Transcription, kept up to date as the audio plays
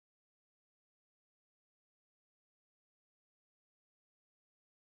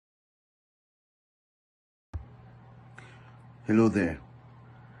Hello there.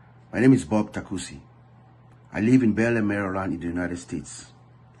 My name is Bob Takusi. I live in Bel Air, Maryland in the United States.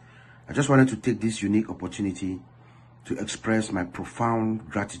 I just wanted to take this unique opportunity to express my profound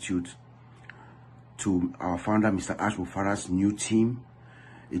gratitude to our founder, Mr. Mufareh's new team,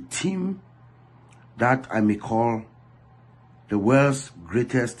 a team that I may call the world's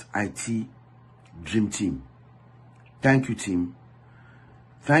greatest IT dream team. Thank you, team.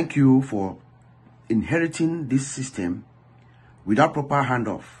 Thank you for inheriting this system without proper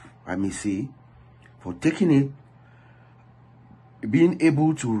handoff, I may say, for taking it, being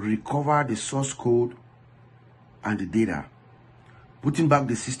able to recover the source code and the data, putting back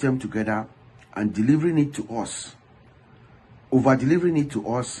the system together and delivering it to us, over-delivering it to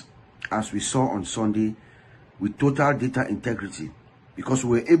us as we saw on Sunday with total data integrity, because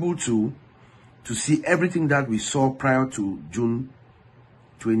we were able to see everything that we saw prior to June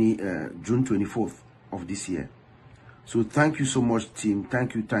 24th of this year. So thank you so much, team.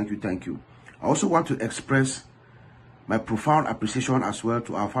 Thank you, thank you, thank you. I also want to express my profound appreciation as well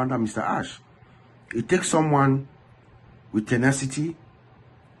to our founder, Mr. Ash. It takes someone with tenacity,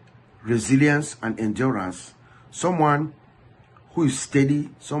 resilience, and endurance, someone who is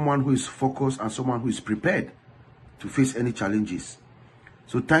steady, someone who is focused, and someone who is prepared to face any challenges.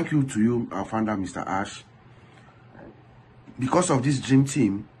 So thank you to you, our founder, Mr. Ash. Because of this dream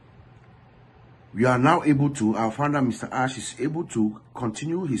team, we are now able to, our founder, Mr. Ash, is able to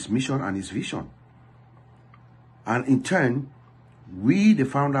continue his mission and his vision. And in turn, we, the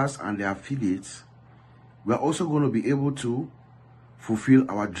founders and the affiliates, we are also going to be able to fulfill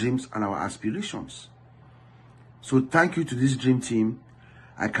our dreams and our aspirations. So thank you to this dream team.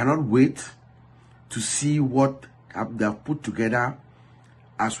 I cannot wait to see what they have put together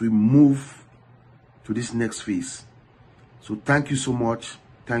as we move to this next phase. So thank you so much.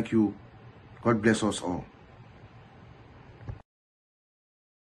 Thank you. God bless us all.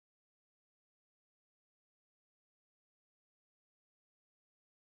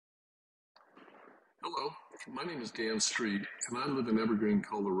 Hello, my name is Dan Street, and I live in Evergreen,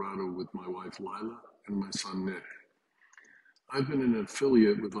 Colorado with my wife Lila and my son Nick. I've been an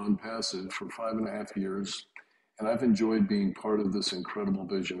affiliate with ONPASSIVE for 5.5 years, and I've enjoyed being part of this incredible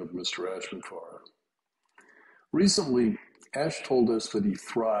vision of Mr. Ash Mufareh. Recently, Ash told us that he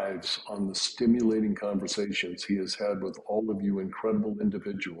thrives on the stimulating conversations he has had with all of you incredible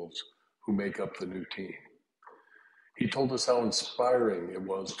individuals who make up the new team. He told us how inspiring it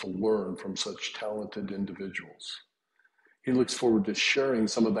was to learn from such talented individuals. He looks forward to sharing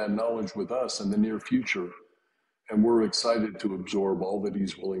some of that knowledge with us in the near future, and we're excited to absorb all that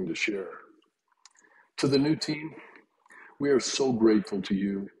he's willing to share. To the new team, we are so grateful to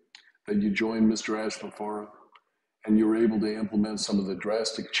you that you joined Mr. Ash Mufareh and you're able to implement some of the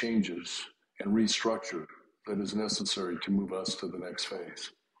drastic changes and restructure that is necessary to move us to the next phase.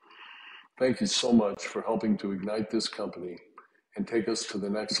 Thank you so much for helping to ignite this company and take us to the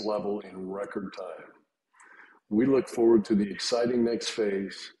next level in record time. We look forward to the exciting next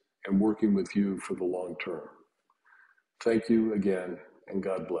phase and working with you for the long term. Thank you again, and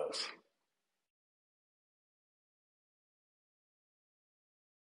God bless.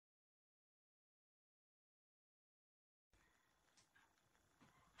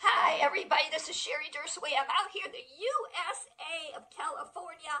 Hi, everybody. This is Sherry Dursway. I'm out here in the USA of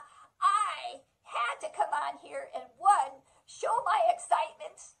California. I had to come on here and, one, show my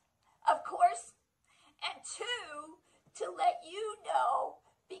excitement, of course, and two, to let you know,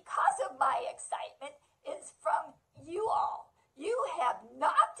 because of my excitement, is from you all. You have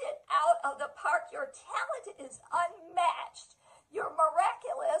knocked it out of the park. Your talent is unmatched. You're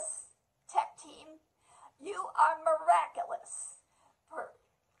miraculous, tech team. You are miraculous for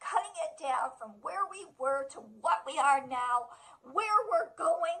cutting it down from where we were to what we are now, where we're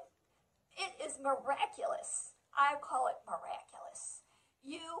going. It is miraculous. I call it miraculous.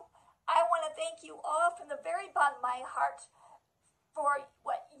 I want to thank you all from the very bottom of my heart for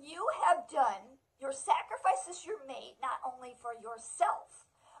what you have done, your sacrifices you made, not only for yourself,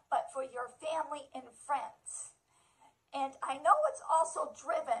 but for your family and friends. And I know it's also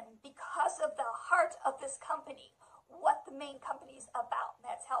driven because of the heart of this company, what the main company is about, and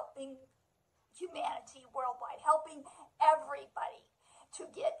that's helping humanity worldwide, helping everybody to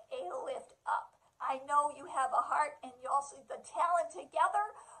get a lift up. I know you have a heart, and you also the talent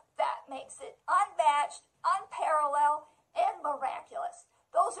together that makes it unmatched, unparalleled, and miraculous.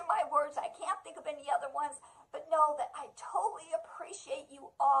 Those are my words. I can't think of any other ones, but know that I totally appreciate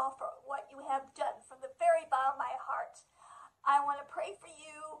you all for what you have done from the very bottom of my heart. I want to pray for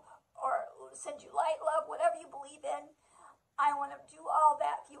you or send you light, love, whatever you believe in. I want to do all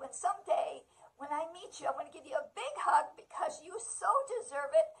that for you. And someday when I meet you, I want to give you a big hug because you so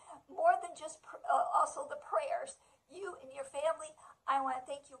deserve it, more than just also the prayers. You and your family, I want to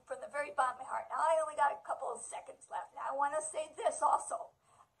thank you from the very bottom of my heart. Now, I only got a couple of seconds left. Now, I want to say this also.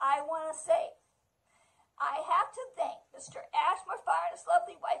 I want to say, I have to thank Mr. Ash Mufareh and his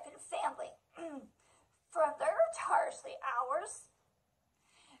lovely wife and family for their tireless hours,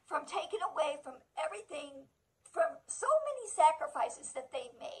 from taking away from everything, from so many sacrifices that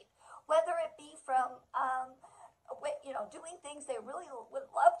they made, whether it be from, doing things they really would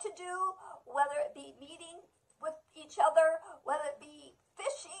love to do, whether it be meeting with each other, whether it be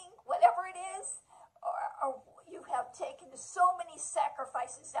fishing, whatever it is, or you have taken so many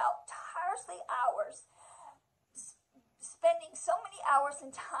sacrifices out, tireless hours, spending so many hours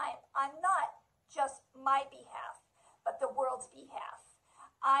and time on not just my behalf, but the world's behalf.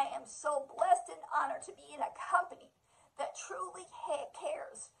 I am so blessed and honored to be in a company that truly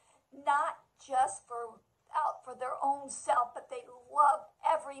cares, not just for their own self, but they love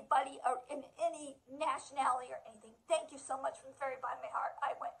everybody or in any nationality or anything. Thank you so much from the very bottom of my heart.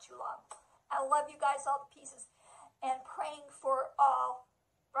 I went too long. I love you guys all to pieces and praying for all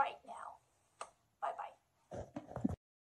right now.